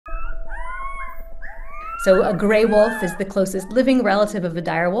So a gray wolf is the closest living relative of a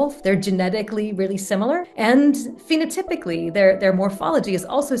dire wolf. They're genetically really similar, and phenotypically, their morphology is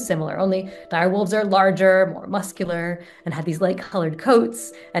also similar, only dire wolves are larger, more muscular, and have these light-colored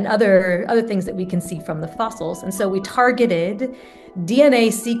coats and other things that we can see from the fossils. And so we targeted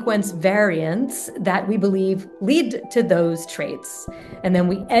DNA sequence variants that we believe lead to those traits. And then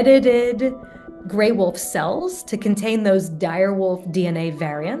we edited gray wolf cells to contain those dire wolf DNA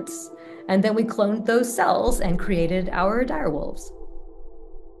variants. And then we cloned those cells and created our dire wolves.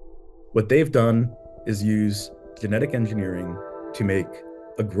 What they've done is use genetic engineering to make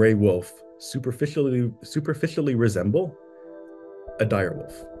a gray wolf superficially resemble a dire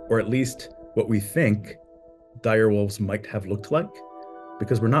wolf, or at least what we think dire wolves might have looked like,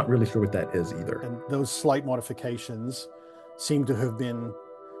 because we're not really sure what that is either. And those slight modifications seem to have been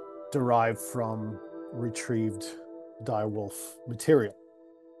derived from retrieved dire wolf material.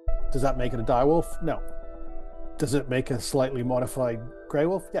 Does that make it a dire wolf? No. Does it make a slightly modified gray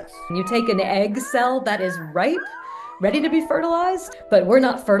wolf? Yes. You take an egg cell that is ripe, ready to be fertilized, but we're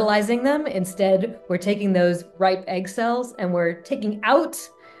not fertilizing them. Instead, we're taking those ripe egg cells and we're taking out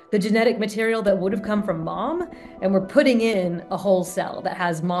the genetic material that would have come from mom, and we're putting in a whole cell that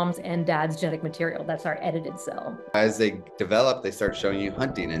has mom's and dad's genetic material. That's our edited cell. As they develop, they start showing you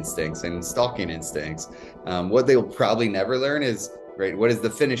hunting instincts and stalking instincts. What they'll probably never learn is, right, what is the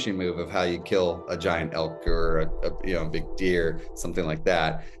finishing move of how you kill a giant elk or a big deer, something like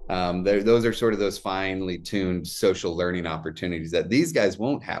that. Those are sort of those finely tuned social learning opportunities that these guys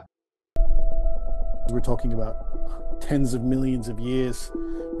won't have. We're talking about tens of millions of years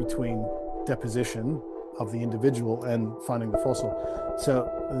between deposition of the individual and finding the fossil. So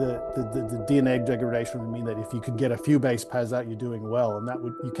the DNA degradation would mean that if you could get a few base pairs out, you're doing well, and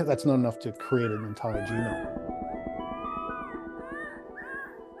that's not enough to create an entire genome.